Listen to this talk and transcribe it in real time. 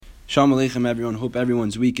Shalom Aleichem, everyone. Hope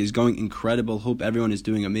everyone's week is going incredible. Hope everyone is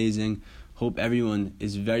doing amazing. Hope everyone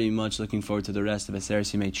is very much looking forward to the rest of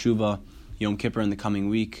Aseret Yimei Shuva, Yom Kippur in the coming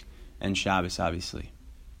week, and Shabbos, obviously.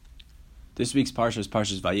 This week's Parsha is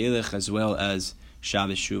Parshat VaYelech as well as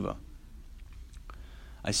Shabbos Shuva.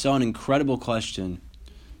 I saw an incredible question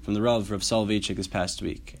from the Rav Soloveitchik this past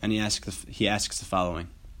week, and he asks the following.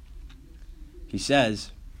 He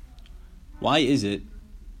says, why is it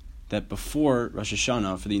that before Rosh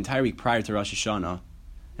Hashanah, for the entire week prior to Rosh Hashanah,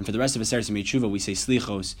 and for the rest of Aseret Yimei Shuva, we say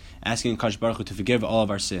Slichos, asking Kadosh Baruch Hu to forgive all of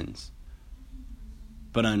our sins.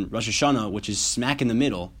 But on Rosh Hashanah, which is smack in the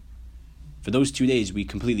middle, for those 2 days we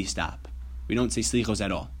completely stop. We don't say Slichos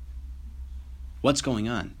at all. What's going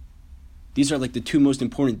on? These are like the two most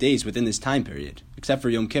important days within this time period, except for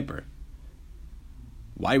Yom Kippur.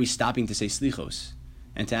 Why are we stopping to say Slichos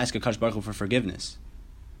and to ask Kadosh Baruch Hu for forgiveness?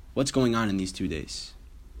 What's going on in these 2 days?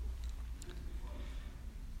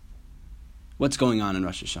 What's going on in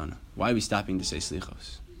Rosh Hashanah? Why are we stopping to say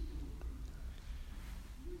Slichos?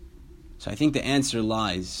 So I think the answer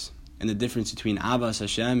lies in the difference between Avas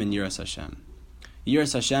Hashem and Yiras Hashem.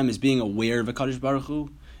 Yiras Hashem is being aware of HaKadosh Baruch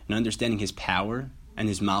Hu and understanding His power and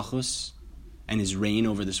His Malchus and His reign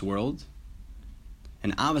over this world.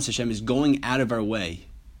 And Avas Hashem is going out of our way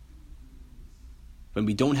when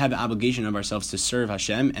we don't have an obligation of ourselves to serve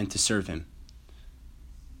Hashem and to serve Him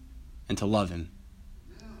and to love Him.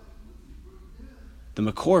 The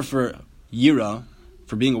makor for Yira,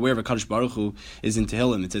 for being aware of HaKadosh Baruch Hu, is in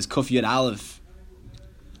Tehillim. It says, Kuf Yud Aleph,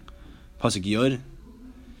 Pasuk Yud,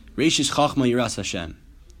 Reishish Chachma Yiras Hashem.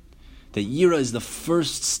 That Yira is the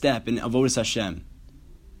first step in Avodas Hashem.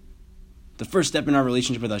 The first step in our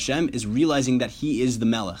relationship with Hashem is realizing that He is the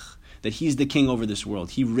Melech, that He's the king over this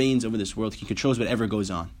world. He reigns over this world. He controls whatever goes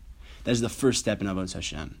on. That is the first step in Avodas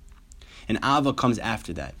Hashem. And Ava comes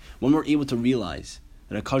after that. When we're able to realize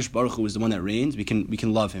that HaKadosh Baruch Hu is the one that reigns, we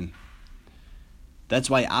can love Him. That's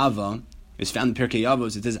why Ava is found in Pirkei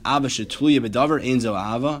Avos. It says, Ava shetluya b'davar ein zo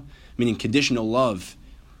Ava, meaning conditional love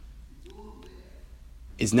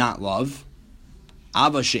is not love.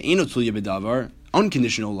 Ava she'eino tluya b'davar,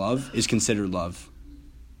 unconditional love, is considered love.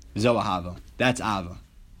 Zo Ahava. That's Ava.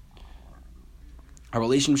 Our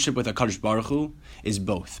relationship with HaKadosh Baruch Hu is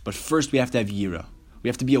both. But first we have to have Yira. We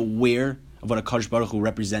have to be aware of what HaKadosh Baruch Hu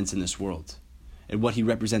represents in this world and what He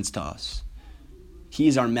represents to us. He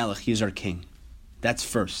is our Melech, He is our King. That's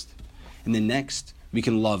first. And then next, we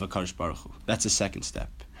can love HaKadosh Baruch Hu. That's the second step.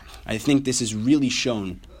 I think this is really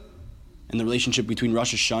shown in the relationship between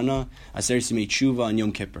Rosh Hashanah, Aseret Yimei Shuva, and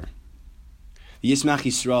Yom Kippur. The Yismach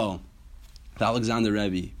Yisrael, the Alexander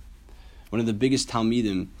Rebbe, one of the biggest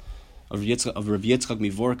Talmidim of Rav Yitzchak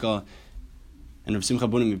Mivorka and Rav Simcha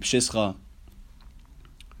Bunim Mipshischa,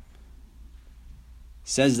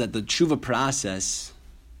 says that the tshuva process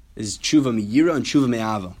is tshuva miyira and tshuva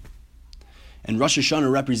me'ava. And Rosh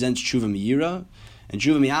Hashanah represents tshuva miyira, and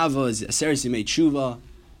tshuva me'ava is Aseret Yimei Shuva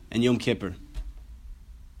and Yom Kippur.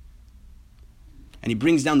 And he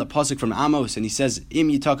brings down the pasuk from Amos, and he says, Im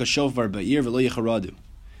yitaka shofar ba'ir v'lo yicharadu.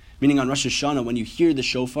 Meaning on Rosh Hashanah, when you hear the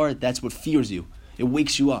shofar, that's what fears you. It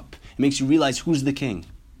wakes you up. It makes you realize who's the king.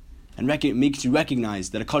 And it makes you recognize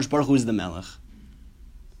that HaKadosh Baruch Hu is the Melech.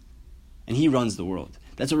 And He runs the world.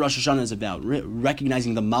 That's what Rosh Hashanah is about,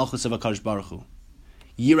 recognizing the Malchus of HaKadosh Baruch Hu.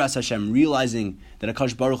 Yiras Hashem, realizing that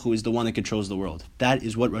HaKadosh Baruch Hu is the one that controls the world. That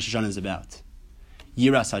is what Rosh Hashanah is about.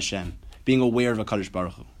 Yiras Hashem, being aware of HaKadosh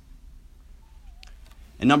Baruch Hu.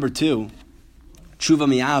 And number two, Tshuva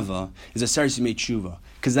Mi'ava is Aseret Yimei Shuva.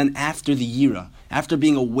 Because then after the Yira, after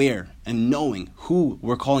being aware and knowing who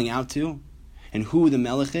we're calling out to and who the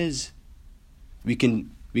Melech is, we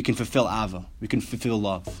can fulfill Ava, we can fulfill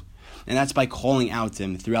love. And that's by calling out to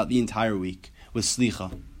Him throughout the entire week with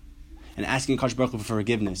Slicha and asking Kadosh Baruch Hu for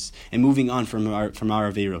forgiveness and moving on from our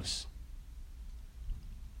Averos.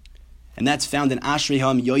 And that's found in Ashrei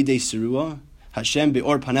Ha'am Yoidei Serua, Hashem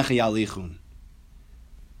Be'or Panecha Yalichun.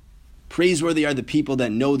 Praiseworthy are the people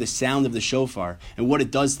that know the sound of the shofar and what it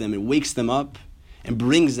does to them. It wakes them up and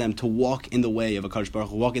brings them to walk in the way of HaKadosh Baruch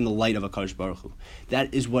Hu, walk in the light of HaKadosh Baruch Hu.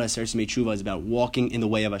 That is what Aseret Yimei Shuva is about, walking in the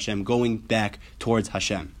way of Hashem, going back towards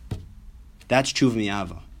Hashem. That's Tshuva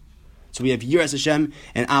Mi'ava. So we have Yiras Hashem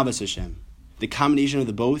and Avas Hashem. The combination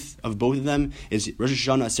of both of them is Rosh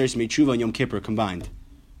Hashanah, Aseret Yimei Shuva, and Yom Kippur combined.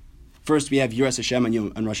 First we have Yiras Hashem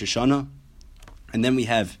on Rosh Hashanah, and then we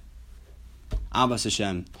have Avas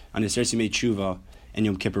Hashem on Aseret Yimei Shuva and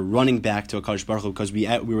Yom Kippur, running back to HaKadosh Baruch Hu because we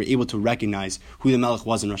were able to recognize who the Melech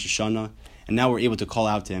was in Rosh Hashanah, and now we're able to call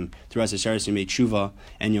out to Him through Aseret Yimei Shuva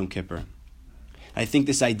and Yom Kippur. I think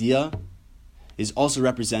this idea is also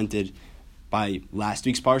represented by last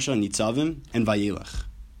week's Parsha, Nitzavim, and VaYelech.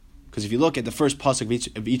 Because if you look at the first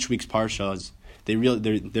pasuk of each week's parshas,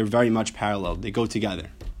 they're very much parallel. They go together.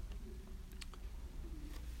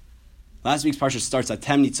 Last week's parsha starts at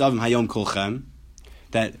Tem Nitzavim Hayom Kulchem,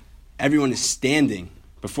 that everyone is standing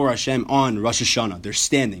before Hashem on Rosh Hashanah. They're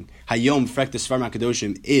standing. Hayom Frek the Svarim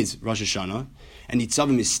HaKadoshim is Rosh Hashanah, and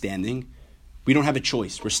Nitzavim is standing. We don't have a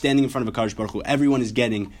choice. We're standing in front of a Kadosh Baruch Hu. Everyone is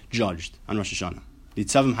getting judged on Rosh Hashanah.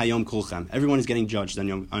 Nitzavim Hayom Kulchem. Everyone is getting judged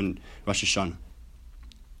on Rosh Hashanah.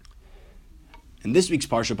 In this week's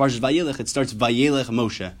parsha, Parshat VaYelech, it starts VaYelech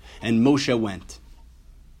Moshe, and Moshe went.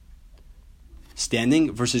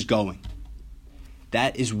 Standing versus going.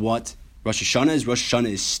 That is what Rosh Hashanah is. Rosh Hashanah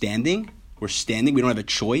is standing. We're standing. We don't have a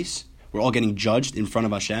choice. We're all getting judged in front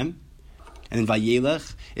of Hashem. And then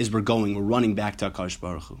VaYelech is we're going. We're running back to HaKadosh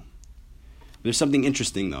Baruch Hu. There's something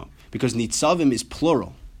interesting though, because Nitzavim is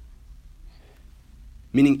plural,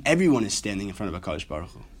 meaning everyone is standing in front of HaKadosh Baruch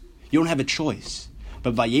Hu. You don't have a choice.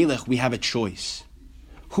 But VaYelech, we have a choice.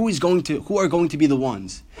 Who are going to be the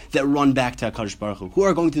ones that run back to HaKadosh Baruch Hu? Who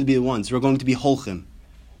are going to be the ones who are going to be holchim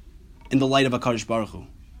in the light of HaKadosh Baruch Hu?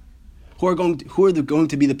 Who are going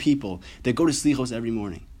to be the people that go to Slichos every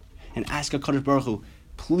morning and ask HaKadosh Baruch Hu,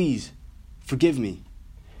 please forgive me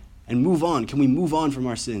and move on. Can we move on from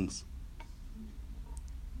our sins?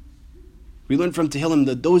 We learn from Tehillim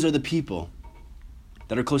that those are the people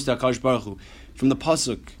that are close to HaKadosh Baruch Hu. From the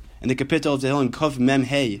pasuk and the capital of Tehillim, Kuf Mem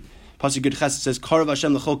Hey, pasuk Yud Ches, says, Karav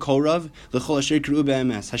Hashem l'chol korav, l'chol asher k'ru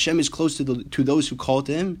be'emes. Hashem is close to those who called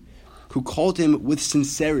him with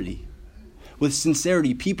sincerity. With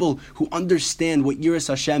sincerity, people who understand what Yiras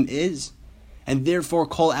Hashem is, and therefore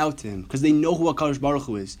call out to him, because they know who HaKadosh Baruch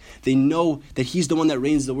Hu is. They know that he's the one that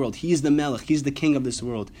reigns the world. He is the Melech. He's the king of this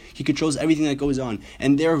world. He controls everything that goes on.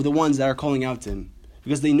 And they're the ones that are calling out to him,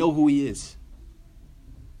 because they know who he is.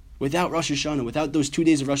 Without Rosh Hashanah, without those 2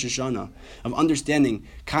 days of Rosh Hashanah, of understanding,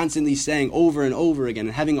 constantly saying over and over again,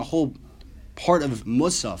 and having a whole part of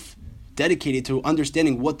Musaf dedicated to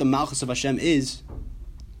understanding what the Malchus of Hashem is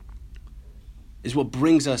what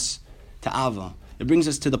brings us to Ava. It brings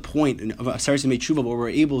us to the point of Aseres Yemei Tshuva where we're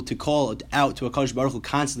able to call out to HaKadosh Baruch Hu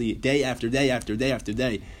constantly, day after day after day after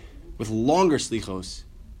day, with longer slichos,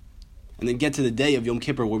 and then get to the day of Yom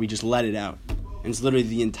Kippur where we just let it out. And it's literally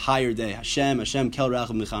the entire day. Hashem, Kel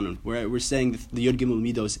Racham Lechanun. We're saying the Yod Gimel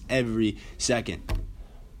Midos every second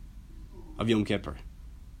of Yom Kippur.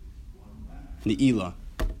 The Elah.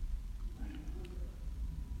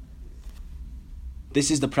 This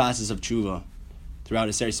is the process of Tshuva. Throughout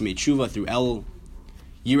Aseres Yemei Tshuva, through El,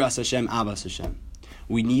 Yiras Hashem, Abbas Hashem.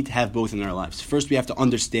 We need to have both in our lives. First, we have to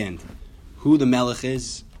understand who the Melech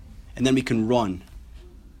is, and then we can run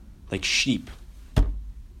like sheep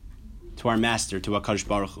to our master, to HaKadosh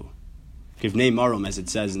Baruch Hu. Kivnei Marom, as it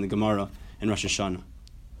says in the Gemara in Rosh Hashanah.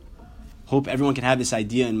 Hope everyone can have this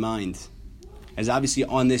idea in mind. As obviously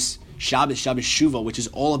on this Shabbat Shuva, which is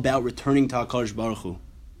all about returning to HaKadosh Baruch Hu.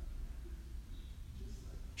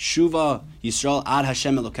 Shuva Yisrael ad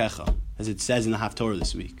Hashem Elokecha, as it says in the Haftorah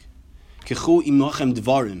this week. Kechu imochem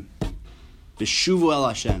dvarim, v'shuvu el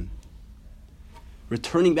Hashem.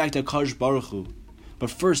 Returning back to HaKadosh Baruch Hu, but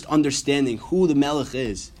first understanding who the Melech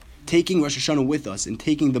is, taking Rosh Hashanah with us, and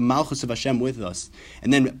taking the Malchus of Hashem with us,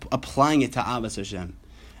 and then applying it to Abbas Hashem,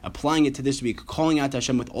 applying it to this week, calling out to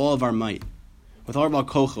Hashem with all of our might, with all of our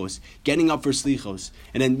kochos, getting up for slichos,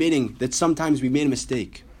 and admitting that sometimes we made a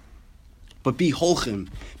mistake. But be holchim,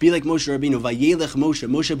 be like Moshe Rabbeinu. VaYelech Moshe.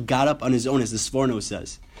 Moshe got up on his own, as the Sforno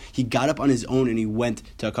says. He got up on his own and he went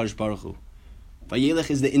to HaKadosh Baruch Hu. VaYelech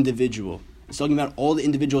is the individual. It's talking about all the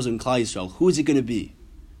individuals in Klal Yisrael. Who is it going to be?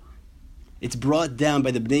 It's brought down by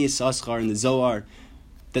the Bnei Yissaschar and the Zohar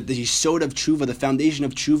that the Yisod of Tshuva, the foundation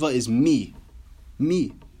of Tshuva, is me.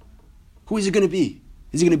 Me. Who is it going to be?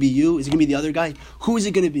 Is it going to be you? Is it going to be the other guy? Who is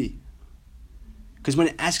it going to be? Because when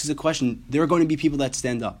it asks the question, there are going to be people that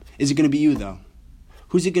stand up. Is it going to be you, though?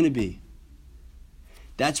 Who's it going to be?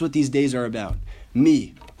 That's what these days are about.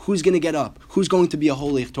 Me. Who's going to get up? Who's going to be a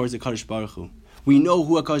holich towards the HaKadosh Baruch Hu? We know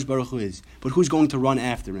who HaKadosh Baruch Hu is, but who's going to run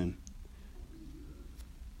after him?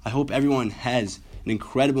 I hope everyone has an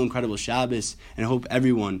incredible Shabbos, and I hope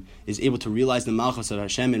everyone is able to realize the Malchus of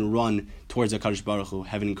Hashem and run towards HaKadosh Baruch Hu.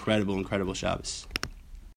 Have an incredible Shabbos.